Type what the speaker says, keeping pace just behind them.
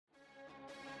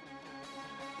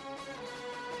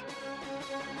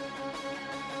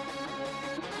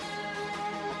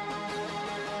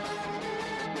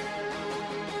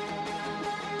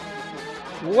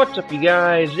What's up, you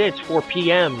guys? It's 4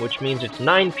 p.m., which means it's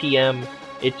 9 p.m.,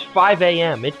 it's 5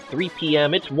 a.m., it's 3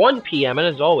 p.m., it's 1 p.m.,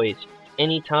 and as always,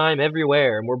 anytime,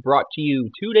 everywhere. And we're brought to you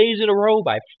 2 days in a row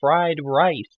by Fried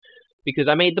Rice, because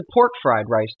I made the pork fried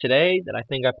rice today that I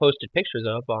think I posted pictures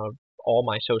of on all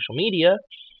my social media.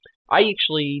 I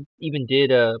actually even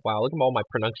did wow, look at all my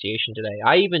pronunciation today.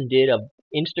 I even did a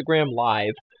Instagram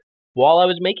live while I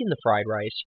was making the fried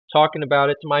rice, talking about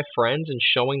it to my friends and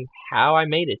showing how I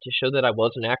made it to show that I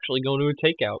wasn't actually going to a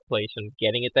takeout place and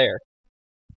getting it there.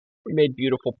 We made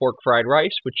beautiful pork fried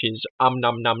rice, which is num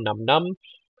num num num,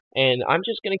 and I'm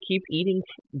just gonna keep eating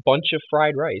a bunch of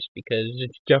fried rice because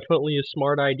it's definitely a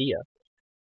smart idea.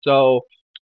 So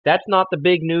that's not the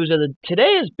big news of the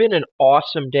today has been an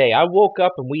awesome day. I woke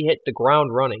up and we hit the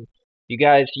ground running. You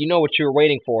guys, you know what you were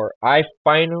waiting for. I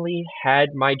finally had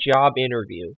my job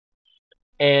interview,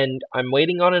 and I'm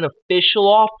waiting on an official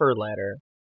offer letter,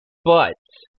 but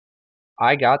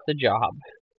I got the job.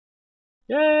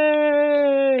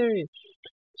 Yay!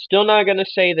 Still not gonna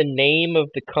say the name of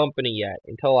the company yet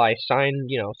until I sign,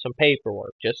 some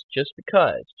paperwork. Just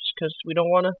because we don't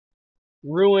want to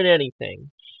ruin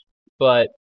anything. But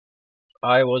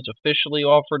I was officially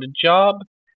offered a job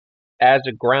as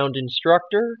a ground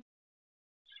instructor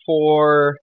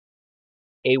for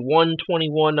a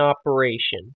 121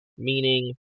 operation,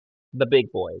 meaning the big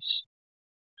boys,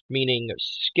 meaning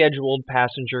scheduled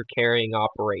passenger carrying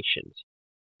operations,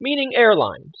 meaning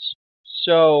airlines.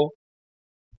 So,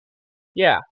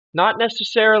 yeah, not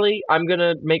necessarily. I'm going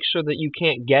to make sure that you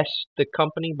can't guess the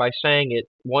company by saying it.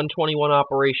 121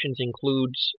 operations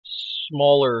includes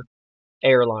smaller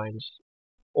airlines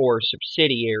or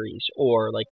subsidiaries,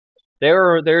 or like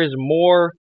there's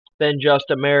more than just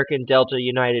American, Delta,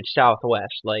 United,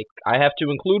 Southwest. Like, I have to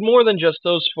include more than just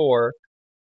those four.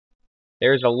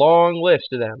 There's a long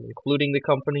list of them, including the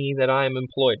company that I am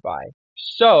employed by.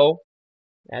 So,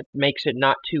 that makes it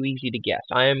not too easy to guess.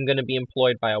 I am going to be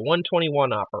employed by a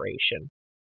 121 operation.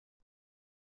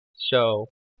 So,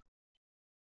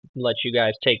 let you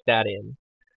guys take that in.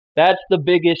 That's the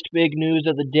biggest big news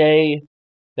of the day.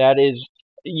 That is,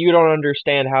 you don't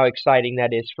understand how exciting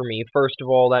that is for me. First of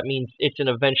all, that means it's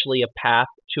eventually a path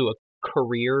to a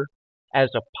career as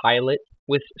a pilot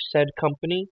with said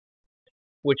company,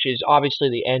 which is obviously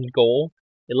the end goal.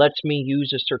 It lets me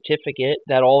use a certificate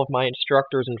that all of my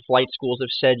instructors in flight schools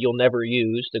have said you'll never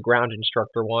use, the ground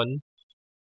instructor one.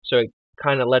 So it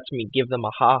kind of lets me give them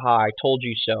a ha-ha, I told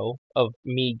you so, of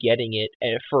me getting it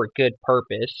for a good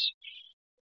purpose.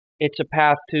 It's a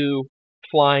path to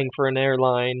flying for an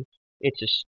airline.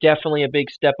 It's definitely a big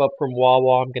step up from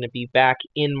Wawa. I'm going to be back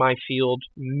in my field,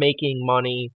 making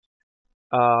money.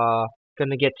 Going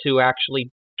to get to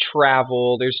actually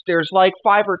travel. There's like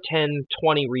 5 or 10,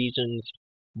 20 reasons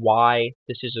why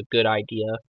this is a good idea.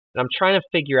 And I'm trying to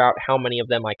figure out how many of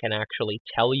them I can actually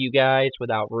tell you guys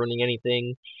without ruining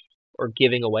anything or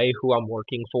giving away who I'm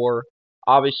working for.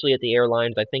 Obviously, at the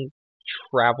airlines, I think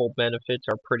travel benefits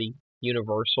are pretty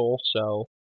universal, so,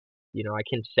 I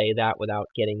can say that without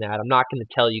getting that. I'm not going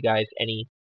to tell you guys any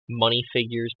money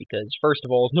figures because, first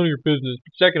of all, it's none of your business,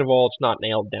 but second of all, it's not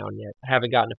nailed down yet. I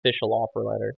haven't got an official offer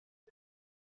letter.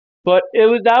 But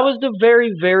that was the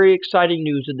very, very exciting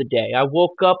news of the day. I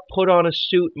woke up, put on a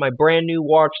suit, my brand new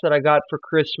watch that I got for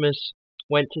Christmas,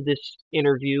 went to this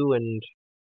interview, and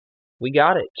we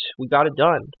got it. We got it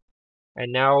done.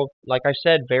 And now, like I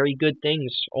said, very good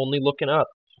things, only looking up.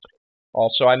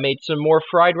 Also, I made some more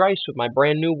fried rice with my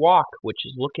brand new wok, which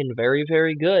is looking very,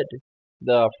 very good.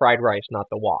 The fried rice, not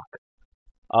the wok.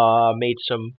 Made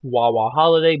some Wawa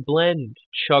Holiday Blend,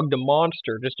 chugged a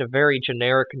Monster, just a very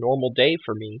generic, normal day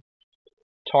for me.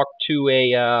 Talked to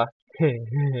and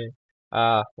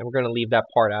we're gonna leave that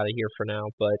part out of here for now,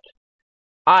 but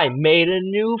I made a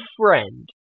new friend.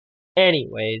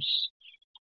 Anyways,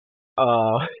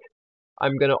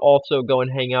 I'm gonna also go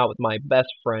and hang out with my best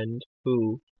friend,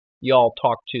 who y'all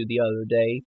talked to the other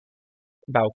day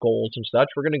about goals and such.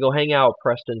 We're gonna go hang out with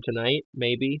Preston tonight,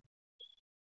 maybe.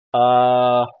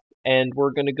 And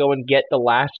we're gonna go and get the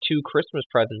last 2 Christmas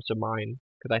presents of mine,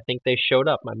 because I think they showed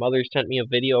up. My mother sent me a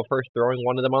video of her throwing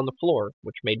one of them on the floor,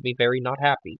 which made me very not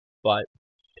happy. But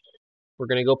we're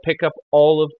gonna go pick up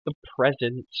all of the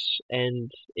presents,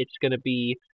 and it's gonna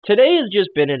be... Today has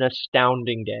just been an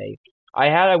astounding day.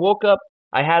 I woke up,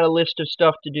 I had a list of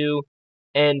stuff to do,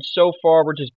 and so far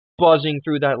we're just buzzing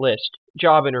through that list.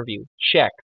 Job interview, check.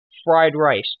 Fried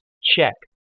rice, check.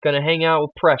 Gonna hang out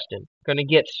with Preston. Gonna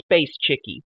get Space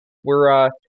Chicky. We're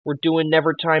doing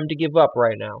Never Time to Give Up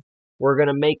right now. We're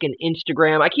gonna make an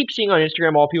Instagram. I keep seeing on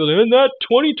Instagram all people saying, and that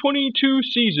 2022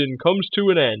 season comes to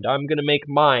an end. I'm gonna make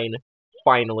mine,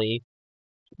 finally.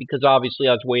 because obviously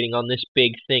I was waiting on this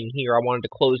big thing here. I wanted to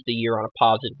close the year on a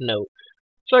positive note.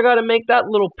 So I gotta make that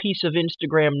little piece of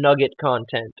Instagram nugget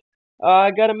content.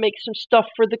 I gotta make some stuff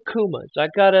for the Kumas. I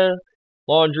gotta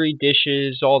laundry,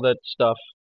 dishes, all that stuff.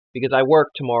 Because I work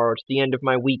tomorrow. It's the end of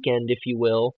my weekend, if you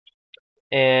will.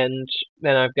 And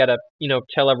then I've gotta,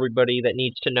 tell everybody that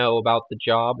needs to know about the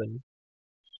job. And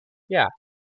yeah,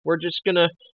 we're just gonna.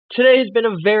 Today has been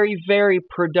a very, very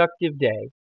productive day.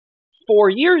 4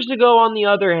 years ago, on the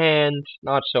other hand,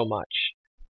 not so much.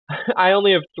 I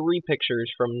only have three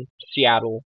pictures from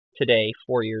Seattle today,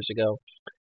 4 years ago.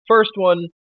 First one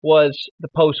was the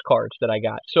postcards that I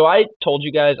got. So I told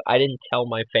you guys I didn't tell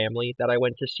my family that I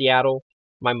went to Seattle.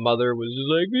 My mother was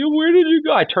like, "Where did you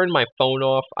go?" I turned my phone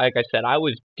off. Like I said, I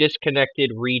was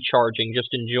disconnected, recharging, just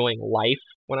enjoying life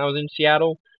when I was in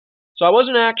Seattle. So I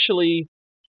wasn't actually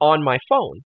on my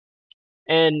phone.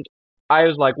 And I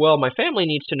was like, well, my family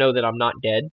needs to know that I'm not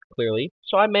dead, clearly.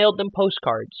 So I mailed them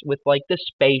postcards with like the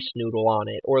Space Noodle on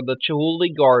it, or the Chihuly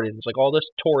Gardens, like all this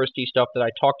touristy stuff that I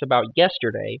talked about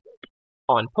yesterday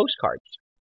on postcards.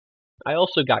 I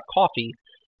also got coffee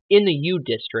in the U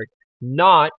District,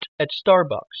 not at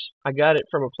Starbucks. I got it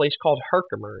from a place called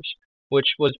Herkimer's,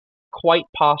 which was quite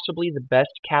possibly the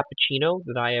best cappuccino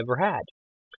that I ever had.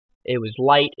 It was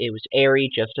light, it was airy,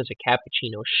 just as a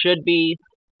cappuccino should be.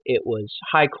 It was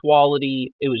high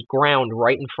quality. It was ground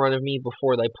right in front of me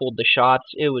before they pulled the shots.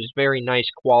 It was very nice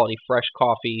quality, fresh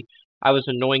coffee. I was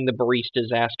annoying the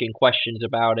baristas asking questions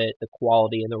about it, the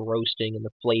quality and the roasting and the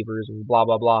flavors and blah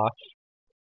blah blah.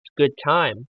 It's a good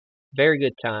time. Very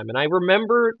good time. And I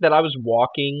remember that I was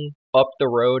walking up the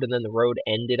road and then the road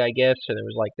ended, I guess, and there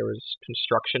was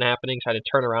construction happening, so I had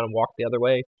to turn around and walk the other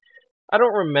way. I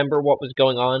don't remember what was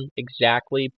going on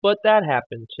exactly, but that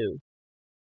happened too.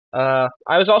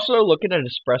 I was also looking at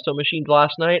espresso machines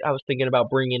last night. I was thinking about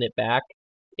bringing it back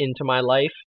into my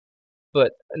life,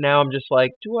 but now I'm just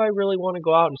like, do I really want to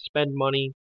go out and spend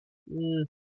money?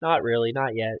 Not really,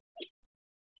 not yet.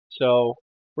 So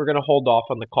we're gonna hold off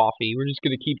on the coffee. We're just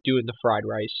gonna keep doing the fried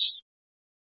rice.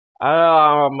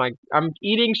 Oh my, I'm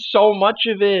eating so much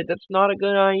of it. That's not a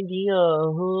good idea.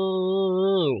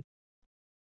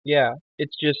 Yeah,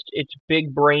 it's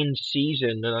big brain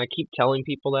season, and I keep telling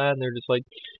people that, and they're just like,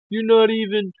 "You're not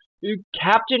even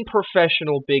Captain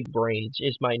Professional Big Brains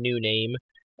is my new name,"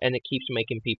 and it keeps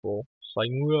making people it's like,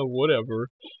 well, whatever.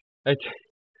 I,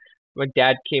 my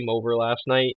dad came over last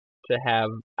night to have.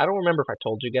 I don't remember if I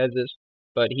told you guys this,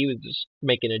 but he was just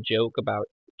making a joke about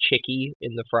Chicky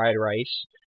in the fried rice,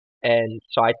 and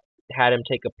so I had him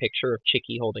take a picture of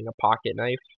Chicky holding a pocket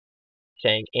knife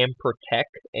saying am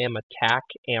protect, am attack,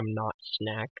 am not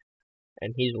snack.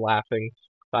 And he's laughing.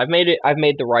 I've made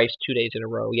the rice 2 days in a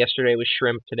row. Yesterday was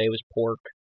shrimp, today was pork.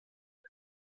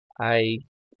 I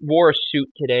wore a suit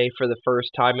today for the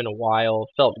first time in a while.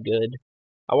 Felt good.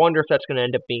 I wonder if that's gonna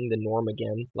end up being the norm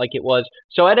again, like it was.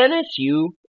 So at NSU,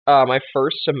 my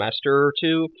first semester or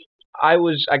two, I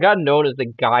got known as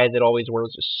the guy that always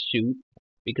wears a suit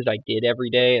because I did every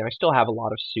day, and I still have a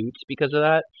lot of suits because of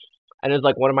that. And it's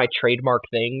like one of my trademark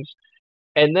things.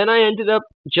 And then I ended up,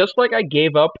 just like I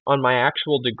gave up on my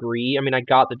actual degree, I mean, I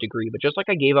got the degree, but just like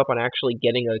I gave up on actually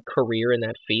getting a career in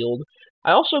that field,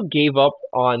 I also gave up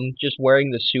on just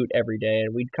wearing the suit every day,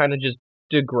 and we'd kind of just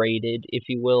degraded, if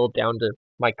you will, down to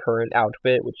my current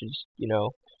outfit, which is,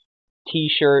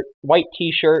 t-shirt, white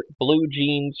t-shirt, blue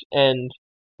jeans, and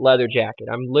leather jacket.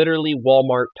 I'm literally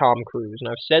Walmart Tom Cruise, and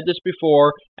I've said this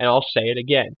before, and I'll say it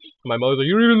again. My mother's like,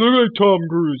 "You don't even look like Tom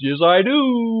Cruise." Yes, I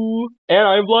do, and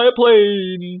I fly a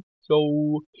plane.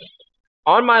 So,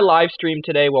 on my live stream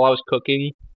today while I was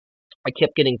cooking, I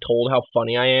kept getting told how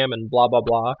funny I am and blah blah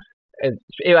blah. And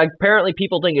apparently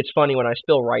people think it's funny when I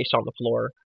spill rice on the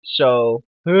floor. So,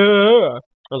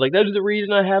 I was like, that is the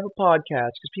reason I have a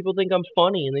podcast, because people think I'm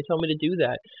funny and they tell me to do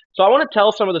that. So I want to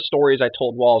tell some of the stories I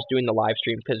told while I was doing the live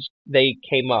stream because they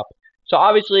came up. So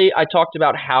obviously I talked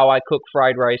about how I cook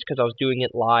fried rice because I was doing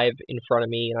it live in front of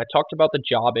me, and I talked about the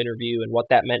job interview and what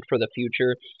that meant for the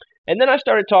future. And then I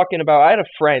started talking about, I had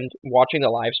a friend watching the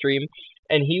live stream,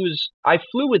 and I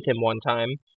flew with him one time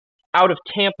out of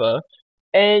Tampa,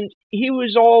 and he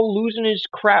was all losing his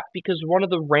crap because one of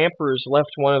the rampers left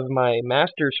one of my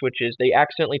master switches. They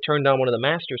accidentally turned on one of the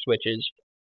master switches,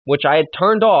 which I had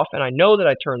turned off, and I know that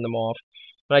I turned them off.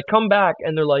 And I come back,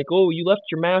 and they're like, "Oh, you left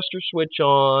your master switch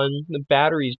on. The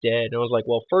battery's dead." And I was like,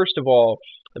 "Well, first of all,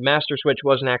 the master switch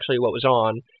wasn't actually what was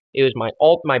on. It was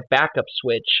my backup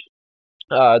switch.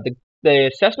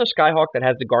 The Cessna Skyhawk that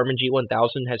has the Garmin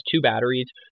G1000 has two batteries.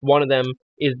 One of them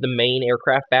is the main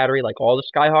aircraft battery, like all the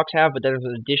Skyhawks have, but then there's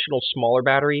an additional smaller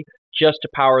battery just to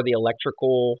power the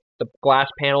glass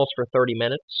panels for 30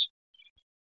 minutes.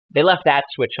 They left that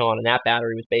switch on, and that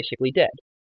battery was basically dead.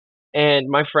 And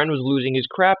my friend was losing his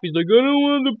crap. He's like, I don't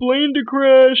want the plane to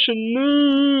crash, and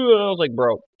I was like,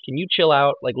 bro, can you chill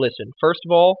out? Like, listen, first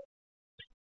of all,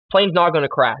 plane's not going to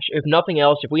crash. If nothing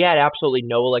else, if we had absolutely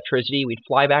no electricity, we'd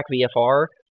fly back VFR,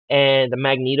 and the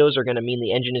magnetos are going to mean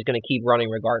the engine is going to keep running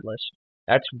regardless.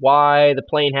 That's why the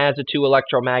plane has the two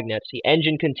electromagnets. The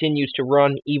engine continues to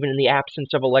run even in the absence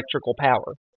of electrical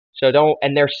power. So don't,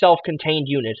 and they're self-contained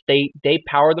units. They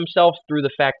power themselves through the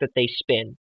fact that they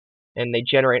spin, and they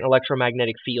generate an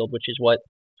electromagnetic field, which is what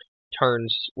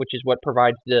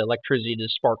provides the electricity to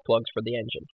spark plugs for the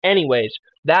engine. Anyways,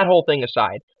 that whole thing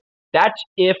aside, that's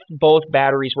if both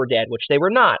batteries were dead, which they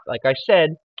were not. Like I said,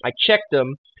 I checked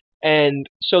them, and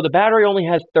so the battery only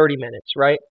has 30 minutes,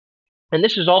 right? And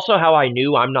this is also how I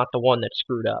knew I'm not the one that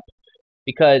screwed up,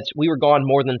 because we were gone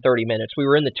more than 30 minutes. We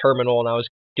were in the terminal, and I was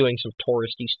doing some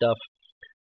touristy stuff.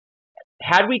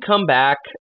 Had we come back,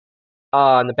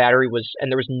 and there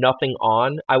was nothing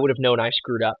on, I would have known I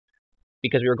screwed up,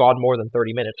 because we were gone more than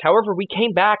 30 minutes. However, we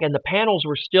came back and the panels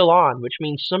were still on, which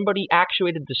means somebody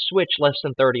actuated the switch less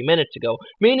than 30 minutes ago,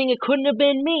 meaning it couldn't have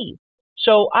been me.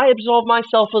 So I absolved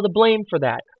myself of the blame for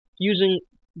that, using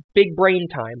big brain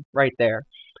time right there.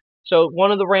 So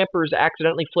one of the rampers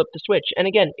accidentally flipped the switch, and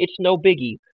again, it's no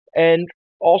biggie. And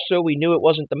also, we knew it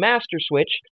wasn't the master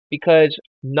switch, because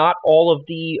not all of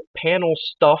the panel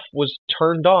stuff was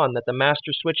turned on that the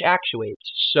master switch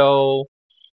actuates. So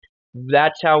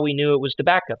that's how we knew it was the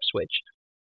backup switch.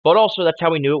 But also, that's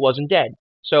how we knew it wasn't dead.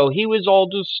 So he was all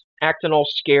just acting all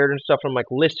scared and stuff. I'm like,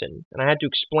 listen. And I had to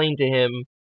explain to him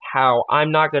how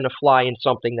I'm not going to fly in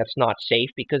something that's not safe,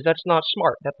 because that's not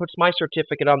smart. That puts my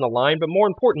certificate on the line, but more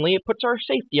importantly, it puts our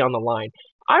safety on the line.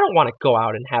 I don't want to go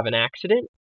out and have an accident.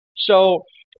 So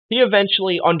he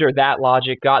eventually, under that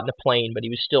logic, got in the plane, but he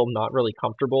was still not really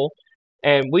comfortable.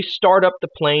 And we start up the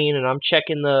plane, and I'm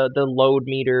checking the load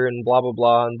meter and blah, blah,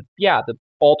 blah. And yeah, the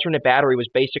alternate battery was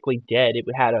basically dead. It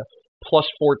had a plus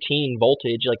 14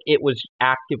 voltage. Like, it was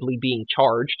actively being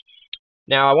charged.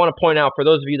 Now, I want to point out, for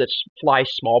those of you that fly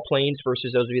small planes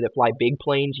versus those of you that fly big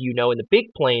planes, you know in the big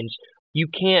planes, you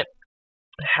can't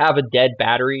have a dead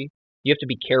battery. You have to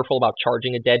be careful about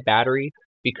charging a dead battery,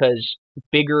 because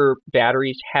bigger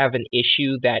batteries have an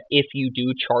issue that if you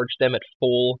do charge them at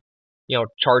full,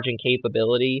 charging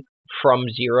capability from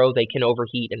zero, they can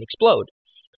overheat and explode.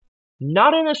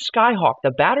 Not in a Skyhawk.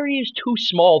 The battery is too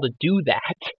small to do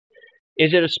that.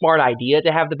 Is it a smart idea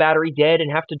to have the battery dead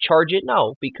and have to charge it?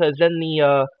 No, because then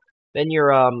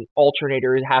your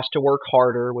alternator has to work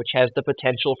harder, which has the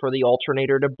potential for the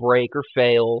alternator to break or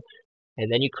fail,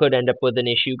 and then you could end up with an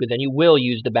issue, because then you will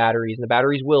use the batteries and the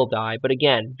batteries will die. But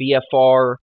again,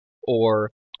 VFR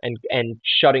and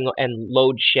shutting and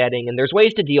load shedding, and there's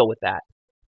ways to deal with that.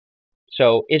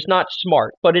 So it's not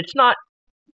smart, but it's not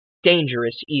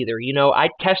dangerous either. I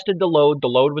tested the load. The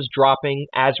load was dropping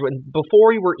before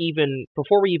we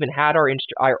even had our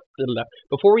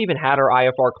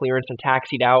IFR clearance and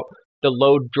taxied out. The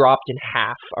load dropped in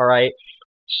half. All right,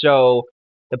 so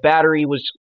the battery was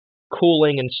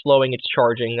cooling and slowing its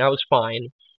charging. That was fine.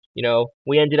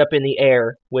 We ended up in the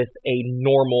air with a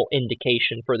normal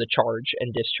indication for the charge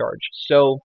and discharge.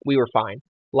 So we were fine,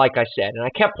 like I said. And I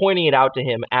kept pointing it out to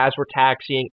him as we're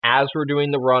taxiing, as we're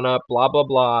doing the run-up, blah, blah,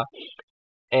 blah.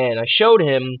 And I showed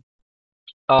him,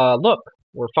 look,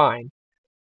 we're fine.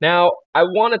 Now, I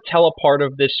want to tell a part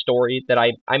of this story that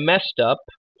I messed up.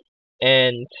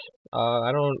 And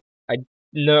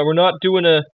no, we're not doing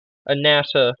a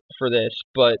NASA for this,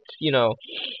 but,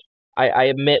 I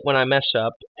admit when I mess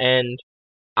up, and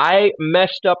I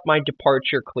messed up my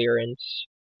departure clearance,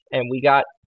 and we got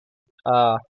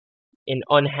an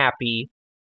unhappy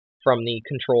from the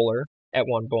controller at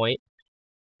one point.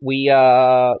 We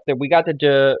got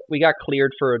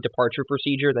cleared for a departure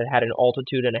procedure that had an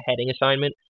altitude and a heading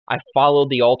assignment. I followed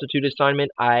the altitude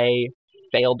assignment. I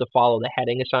failed to follow the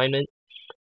heading assignment,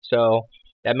 so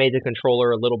that made the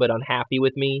controller a little bit unhappy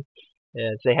with me.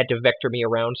 So they had to vector me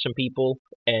around some people,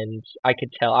 and I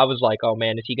could tell. I was like, oh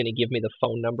man, is he going to give me the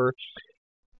phone number?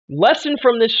 Lesson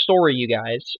from this story, you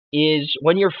guys, is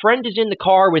when your friend is in the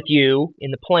car with you,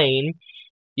 in the plane,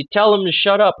 you tell him to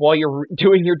shut up while you're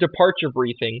doing your departure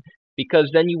briefing, because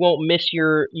then you won't miss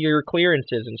your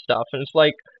clearances and stuff. And it's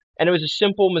like, and it was a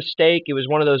simple mistake. It was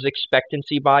one of those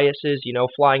expectancy biases,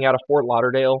 flying out of Fort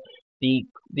Lauderdale. The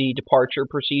departure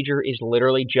procedure is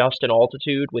literally just an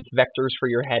altitude with vectors for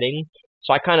your heading.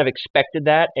 So I kind of expected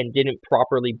that and didn't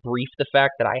properly brief the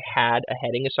fact that I had a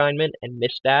heading assignment and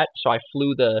missed that. So I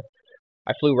flew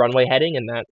runway heading, and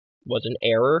that was an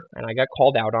error, and I got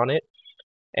called out on it.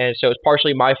 And so it's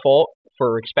partially my fault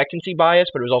for expectancy bias,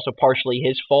 but it was also partially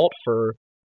his fault for,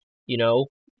 you know,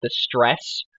 the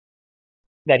stress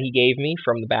that he gave me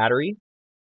from the battery.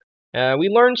 We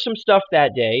learned some stuff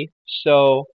that day,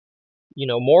 so,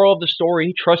 moral of the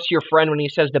story, trust your friend when he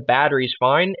says the battery's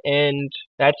fine, and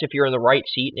that's if you're in the right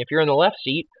seat. And if you're in the left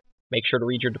seat, make sure to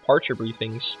read your departure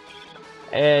briefings.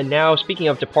 And now, speaking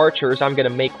of departures, I'm going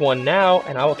to make one now,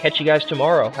 and I will catch you guys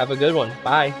tomorrow. Have a good one.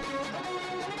 Bye.